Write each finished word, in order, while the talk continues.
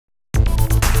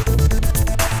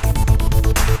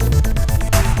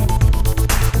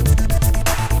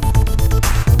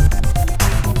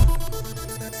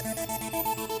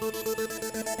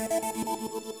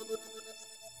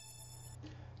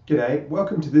G'day,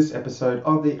 welcome to this episode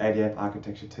of the ADF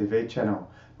Architecture TV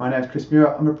channel. My name is Chris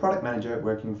Muir, I'm a product manager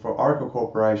working for Oracle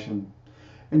Corporation.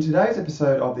 In today's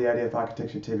episode of the ADF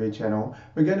Architecture TV channel,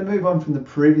 we're going to move on from the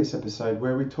previous episode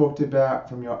where we talked about,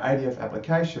 from your ADF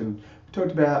application, we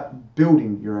talked about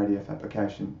building your ADF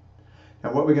application.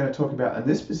 Now what we're going to talk about in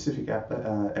this specific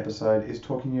episode is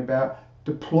talking about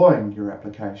deploying your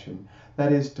application.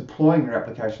 That is, deploying your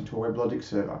application to a WebLogic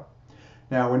server.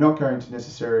 Now, we're not going to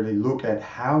necessarily look at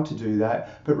how to do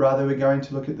that, but rather we're going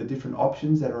to look at the different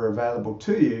options that are available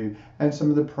to you and some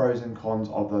of the pros and cons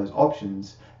of those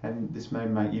options. And this may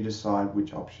make you decide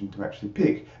which option to actually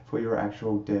pick for your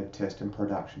actual dev, test, and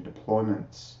production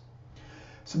deployments.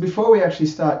 So before we actually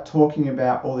start talking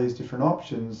about all these different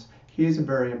options, here's a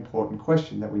very important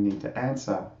question that we need to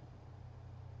answer.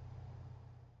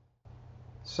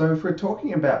 So if we're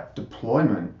talking about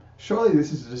deployment, surely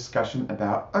this is a discussion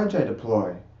about OJ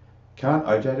Deploy. Can't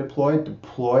OJ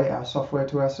deploy our software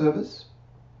to our servers?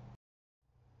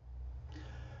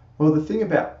 Well, the thing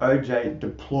about OJ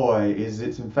Deploy is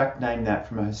it's in fact named that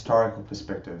from a historical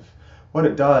perspective. What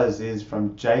it does is,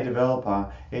 from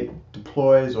JDeveloper, it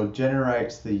deploys or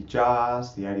generates the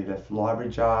jars, the ADF library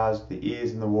jars, the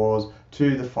ears and the wars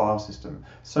to the file system.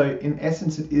 So in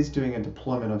essence, it is doing a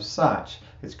deployment of such.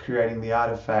 It's creating the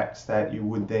artifacts that you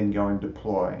would then go and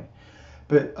deploy.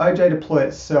 But OJ Deploy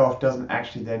itself doesn't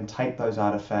actually then take those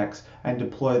artifacts and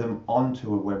deploy them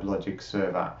onto a WebLogic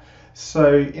server.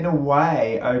 So in a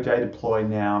way, OJ Deploy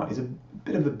now is a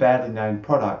bit of a badly named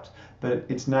product, but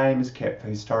its name is kept for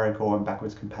historical and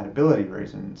backwards compatibility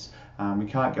reasons. We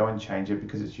can't go and change it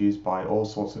because it's used by all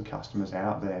sorts of customers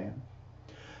out there.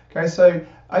 Okay, so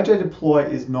OJ Deploy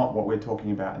is not what we're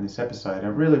talking about in this episode. It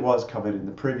really was covered in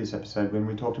the previous episode when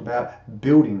we talked about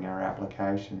building our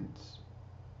applications.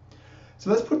 So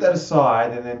let's put that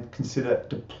aside and then consider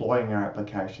deploying our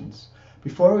applications.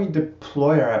 Before we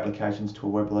deploy our applications to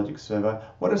a WebLogic server,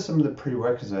 what are some of the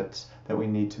prerequisites that we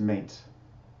need to meet?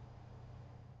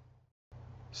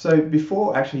 So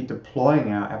before actually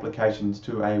deploying our applications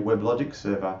to a WebLogic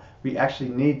server, we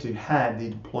actually need to have the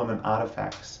deployment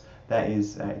artifacts. That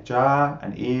is a jar,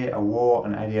 an ear, a war,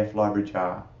 an ADF library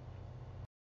jar.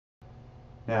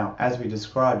 Now, as we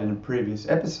described in a previous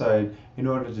episode, in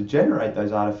order to generate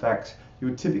those artifacts, you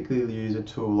would typically use a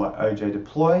tool like OJ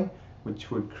Deploy,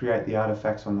 which would create the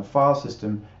artifacts on the file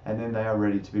system, and then they are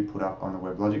ready to be put up on the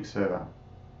WebLogic server.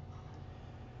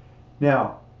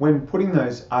 Now, when putting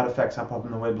those artifacts up on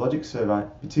the WebLogic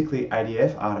server, particularly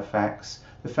ADF artifacts,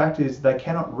 the fact is they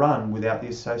cannot run without the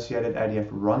associated ADF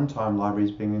runtime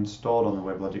libraries being installed on the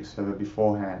WebLogic server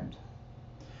beforehand.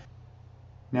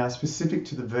 Now, specific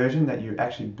to the version that you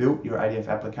actually built your ADF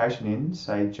application in,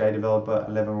 say JDeveloper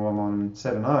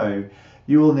 11.11.70,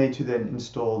 you will need to then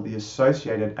install the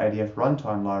associated ADF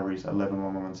runtime libraries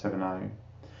 11.11.70.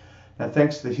 Now,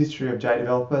 thanks to the history of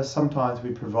JDeveloper, sometimes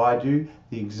we provide you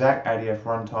the exact ADF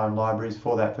runtime libraries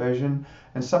for that version,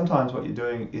 and sometimes what you're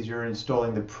doing is you're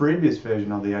installing the previous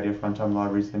version of the ADF runtime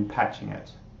libraries and patching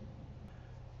it.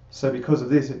 So because of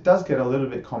this, it does get a little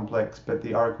bit complex, but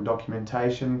the Oracle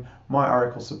documentation, My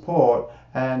Oracle support,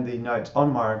 and the notes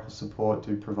on My Oracle support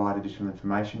do provide additional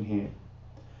information here.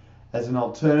 As an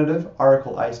alternative,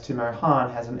 Oracle ace Tim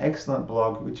O'Hahn has an excellent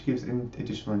blog which gives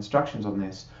additional instructions on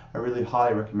this. I really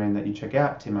highly recommend that you check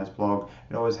out Timo's blog.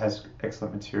 It always has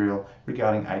excellent material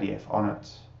regarding ADF on it.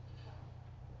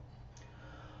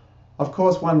 Of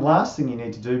course, one last thing you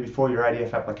need to do before your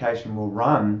ADF application will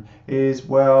run is,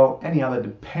 well, any other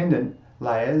dependent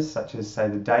layers, such as, say,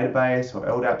 the database or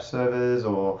LDAP servers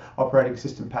or operating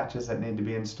system patches that need to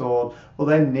be installed, well,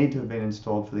 they need to have been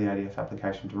installed for the ADF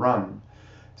application to run.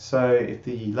 So if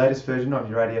the latest version of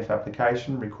your ADF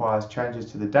application requires changes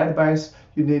to the database,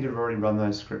 you need to have already run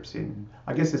those scripts in.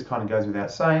 I guess this kind of goes without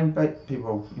saying, but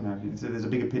people, there's a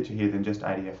bigger picture here than just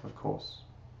ADF, of course.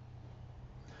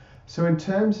 So in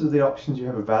terms of the options you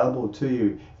have available to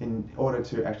you in order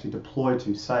to actually deploy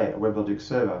to, say, a WebLogic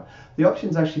server, the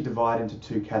options actually divide into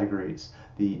two categories: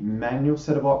 the manual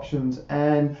set of options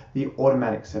and the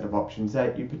automatic set of options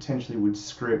that you potentially would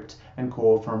script and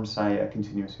call from, say, a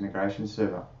continuous integration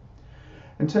server.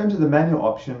 In terms of the manual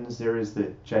options, there is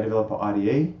the JDeveloper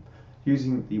IDE,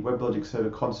 using the WebLogic Server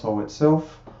console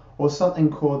itself, or something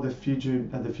called the Fusion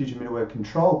Middleware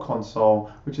Control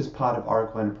console, which is part of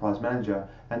Oracle Enterprise Manager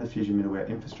and the Fusion Middleware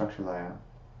infrastructure layer.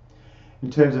 In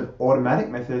terms of automatic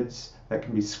methods that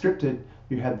can be scripted,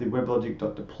 you have the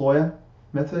WebLogic.deployer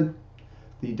method,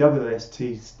 the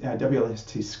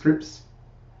WLS scripts,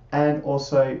 and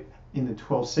also in the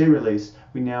 12C release,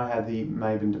 we now have the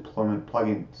Maven deployment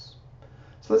plugins.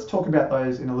 So let's talk about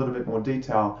those in a little bit more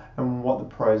detail and what the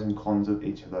pros and cons of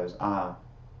each of those are.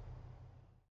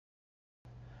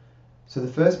 So the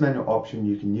first manual option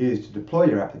you can use to deploy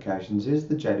your applications is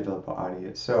the JDeveloper IDE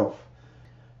itself.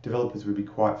 Developers would be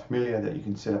quite familiar that you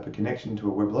can set up a connection to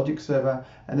a WebLogic server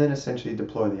and then essentially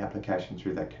deploy the application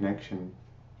through that connection.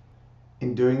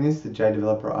 In doing this, the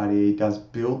JDeveloper IDE does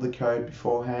build the code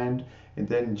beforehand. It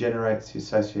then generates the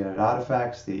associated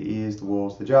artifacts, the ears, the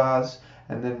walls, the jars,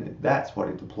 and then that's what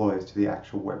it deploys to the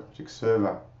actual WebLogic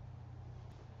server.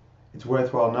 It's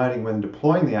worthwhile noting when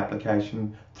deploying the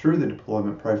application through the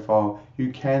deployment profile,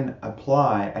 you can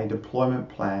apply a deployment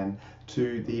plan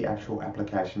to the actual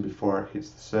application before it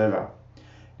hits the server.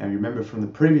 Now you remember from the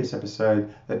previous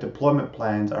episode that deployment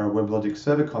plans are a WebLogic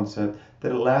server concept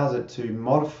that allows it to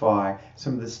modify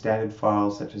some of the standard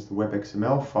files such as the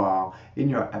web.xml file in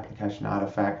your application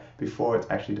artifact before it's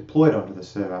actually deployed onto the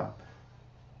server.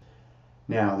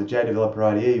 Now the JDeveloper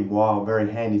IDE, while very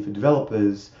handy for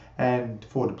developers and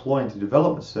for deploying to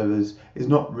development servers, is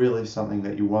not really something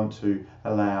that you want to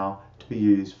allow to be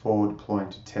used for deploying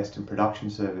to test and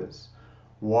production servers.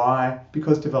 Why?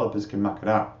 Because developers can muck it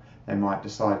up. They might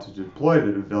decide to deploy to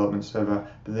a development server,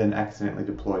 but then accidentally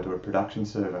deploy to a production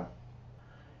server.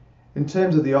 In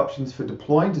terms of the options for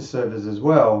deploying to servers as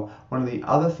well, one of the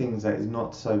other things that is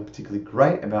not so particularly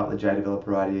great about the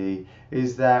JDeveloper IDE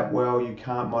is that, well, you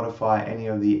can't modify any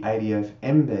of the ADF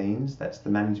mbeans, that's the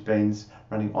managed beans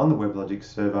running on the WebLogic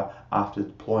server after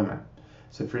deployment.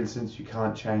 So for instance, you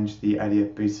can't change the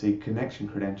ADF BC connection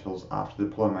credentials after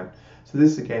deployment. So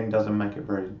this again doesn't make it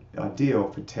very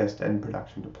ideal for test and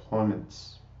production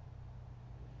deployments.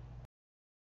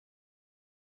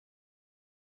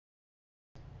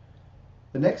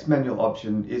 The next manual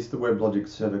option is the WebLogic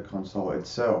Server Console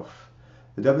itself.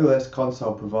 The WLS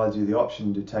Console provides you the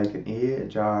option to take an ear, a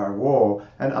jar, or a wall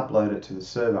and upload it to the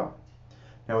server.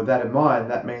 Now with that in mind,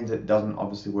 that means it doesn't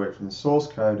obviously work from the source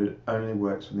code, it only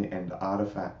works from the end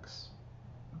artifacts.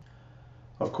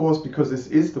 Of course, because this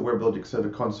is the WebLogic Server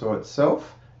Console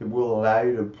itself, it will allow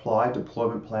you to apply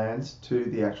deployment plans to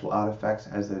the actual artifacts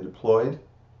as they're deployed.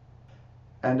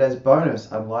 And as bonus,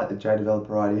 unlike the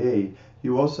JDeveloper IDE,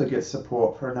 you also get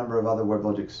support for a number of other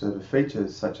WebLogic server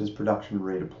features such as production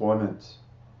redeployments.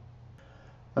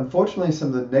 Unfortunately, some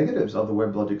of the negatives of the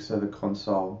WebLogic Server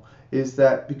Console is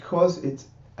that because it's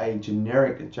a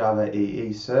generic Java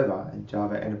EE server, a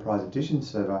Java Enterprise Edition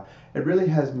server, it really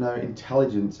has no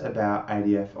intelligence about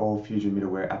ADF or Fusion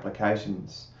middleware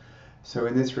applications. So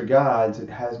in this regard, it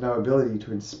has no ability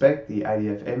to inspect the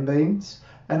ADF mbeans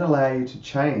and allow you to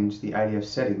change the ADF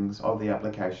settings of the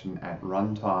application at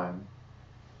runtime.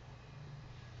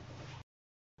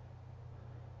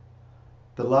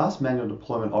 The last manual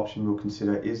deployment option we'll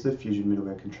consider is the Fusion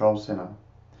Middleware Control Center.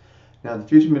 Now the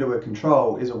Fusion Middleware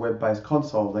Control is a web-based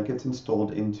console that gets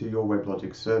installed into your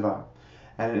WebLogic server,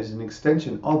 and it is an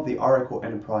extension of the Oracle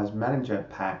Enterprise Manager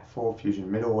pack for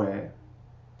Fusion middleware.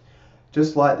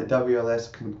 Just like the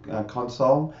WLS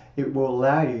console, it will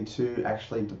allow you to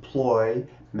actually deploy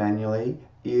manually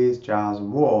ears, jars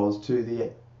and walls to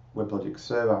the WebLogic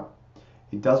server.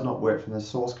 It does not work from the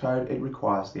source code, it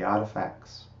requires the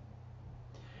artifacts.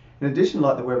 In addition,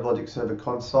 like the WebLogic Server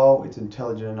Console, it's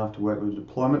intelligent enough to work with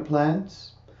deployment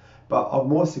plans, but of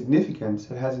more significance,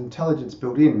 it has intelligence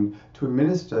built in to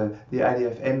administer the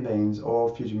ADF mbeans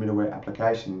or Fusion middleware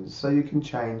applications, so you can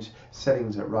change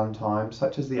settings at runtime,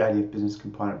 such as the ADF business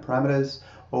component parameters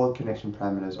or the connection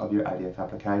parameters of your ADF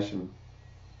application.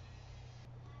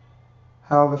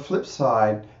 However, flip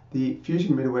side, the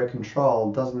Fusion Middleware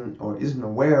Control doesn't or isn't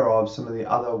aware of some of the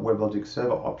other WebLogic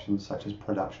server options such as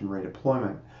production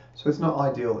redeployment, so it's not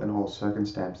ideal in all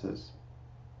circumstances.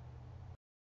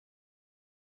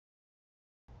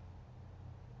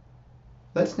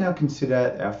 Let's now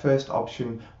consider our first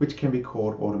option, which can be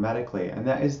called automatically, and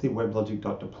that is the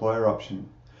WebLogic.deployer option.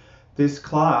 This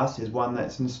class is one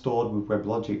that's installed with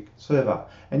WebLogic server,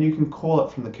 and you can call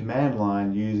it from the command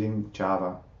line using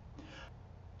Java.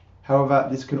 However,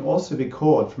 this can also be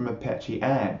called from Apache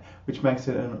add, which makes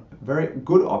it a very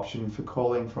good option for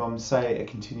calling from, say, a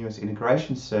continuous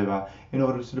integration server in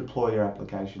order to deploy your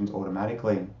applications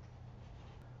automatically.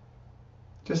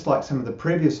 Just like some of the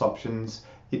previous options,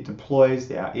 it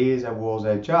deploys our ears, our walls,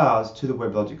 our jars to the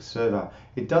WebLogic server.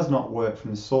 It does not work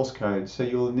from the source code, so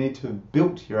you'll need to have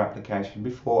built your application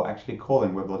before actually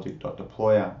calling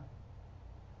WebLogic.deployer.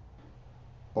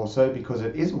 Also, because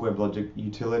it is a WebLogic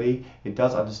utility, it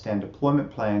does understand deployment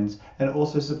plans and it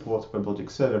also supports WebLogic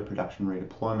Server production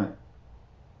redeployment.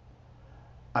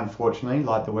 Unfortunately,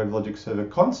 like the WebLogic Server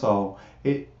Console,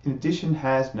 it in addition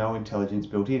has no intelligence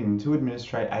built in to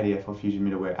administrate ADF or Fusion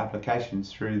middleware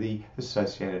applications through the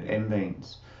associated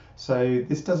mbeans. So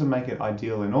this doesn't make it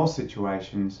ideal in all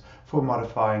situations for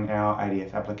modifying our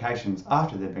ADF applications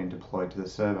after they've been deployed to the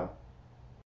server.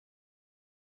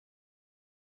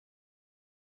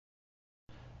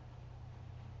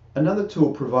 Another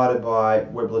tool provided by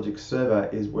WebLogic Server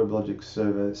is WebLogic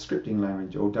Server Scripting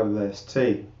Language, or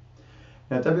WLST.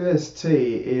 Now WLST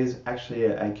is actually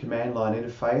a command line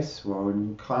interface, well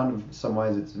in kind of some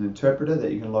ways it's an interpreter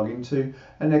that you can log into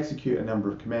and execute a number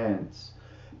of commands.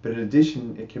 But in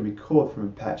addition it can be called from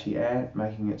Apache Ant,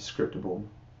 making it scriptable.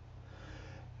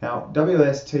 Now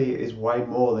WLST is way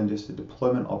more than just a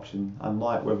deployment option,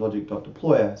 unlike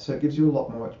WebLogic.deployer, so it gives you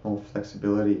much more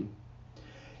flexibility.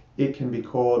 It can be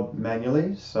called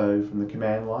manually, so from the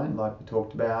command line like we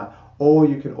talked about, or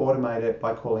you can automate it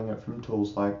by calling it from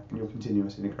tools like your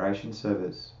continuous integration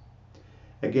servers.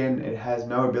 Again, it has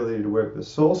no ability to work with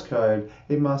source code.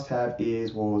 It must have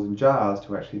ears, wars and jars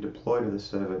to actually deploy to the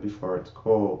server before it's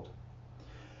called.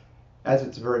 As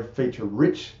it's a very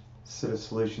feature-rich set of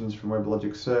solutions from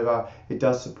WebLogic Server, it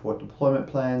does support deployment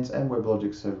plans and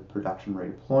WebLogic Server production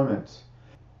redeployments.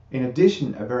 In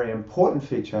addition, a very important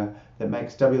feature that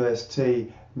makes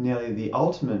WLST nearly the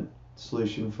ultimate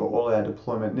solution for all our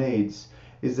deployment needs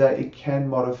is that it can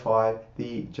modify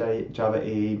the Java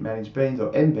EE managed beans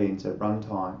or mbeans at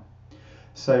runtime.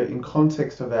 So in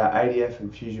context of our ADF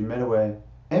and Fusion Middleware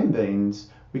mbeans,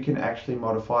 we can actually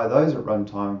modify those at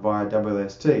runtime via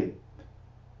WLST.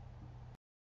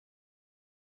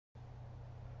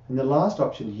 And the last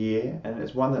option here, and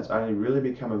it's one that's only really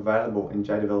become available in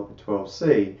JDeveloper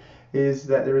 12c, is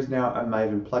that there is now a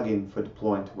Maven plugin for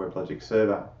deploying to WebLogic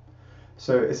Server.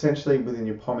 So essentially within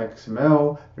your POM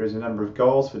XML, there is a number of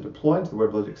goals for deploying to the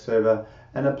WebLogic Server,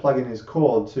 and a plugin is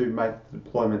called to make the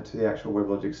deployment to the actual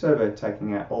WebLogic Server,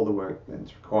 taking out all the work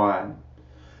that's required.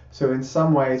 So in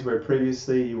some ways where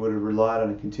previously you would have relied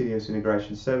on a continuous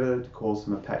integration server to call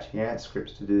some Apache Ant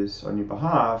scripts to do this on your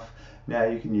behalf, now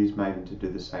you can use Maven to do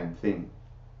the same thing.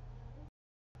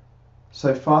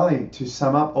 So finally, to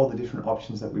sum up all the different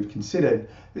options that we've considered,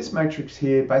 this matrix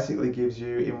here basically gives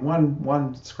you in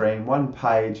one screen, one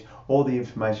page, all the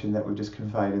information that we've just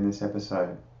conveyed in this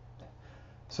episode.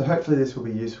 So hopefully this will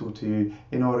be useful to you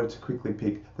in order to quickly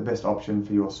pick the best option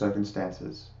for your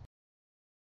circumstances.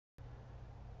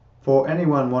 For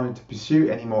anyone wanting to pursue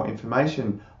any more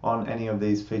information on any of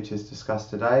these features discussed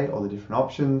today or the different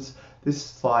options, this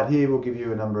slide here will give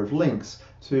you a number of links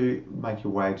to make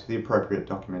your way to the appropriate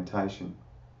documentation.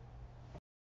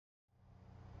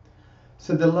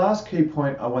 So the last key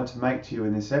point I want to make to you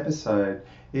in this episode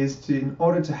is in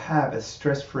order to have a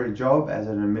stress-free job as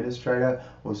an administrator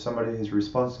or somebody who's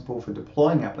responsible for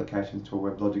deploying applications to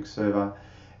a WebLogic server,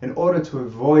 in order to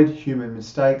avoid human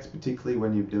mistakes, particularly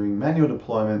when you're doing manual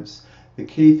deployments, the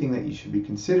key thing that you should be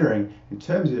considering in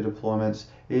terms of your deployments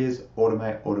is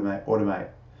automate, automate, automate.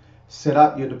 Set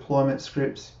up your deployment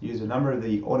scripts, use a number of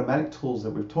the automatic tools that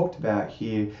we've talked about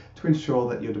here to ensure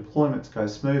that your deployments go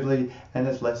smoothly and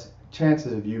there's less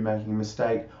chances of you making a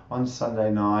mistake on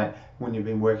Sunday night when you've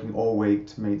been working all week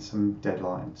to meet some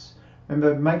deadlines.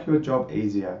 Remember, make your job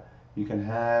easier. You can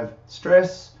have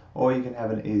stress or you can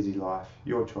have an easy life,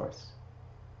 your choice.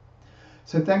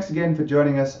 So thanks again for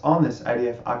joining us on this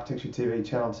ADF Architecture TV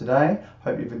channel today.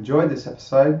 Hope you've enjoyed this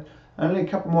episode. Only a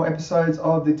couple more episodes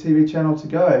of the TV channel to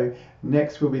go.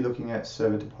 Next we'll be looking at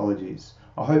server topologies.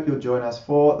 I hope you'll join us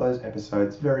for those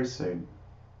episodes very soon.